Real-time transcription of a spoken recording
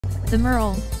The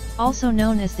merle, also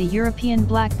known as the European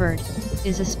blackbird,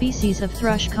 is a species of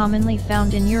thrush commonly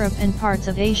found in Europe and parts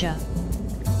of Asia.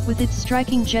 With its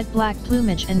striking jet-black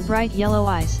plumage and bright yellow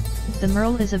eyes, the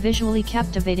merle is a visually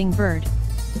captivating bird.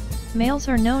 Males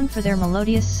are known for their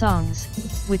melodious songs,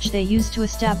 which they use to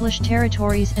establish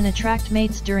territories and attract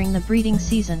mates during the breeding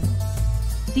season.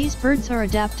 These birds are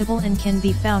adaptable and can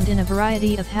be found in a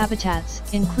variety of habitats,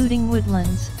 including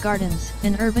woodlands, gardens,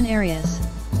 and urban areas.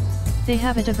 They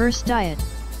have a diverse diet,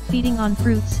 feeding on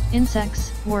fruits,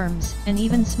 insects, worms, and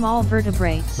even small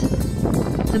vertebrates.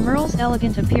 The merle's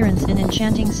elegant appearance and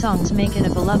enchanting songs make it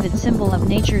a beloved symbol of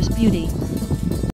nature's beauty,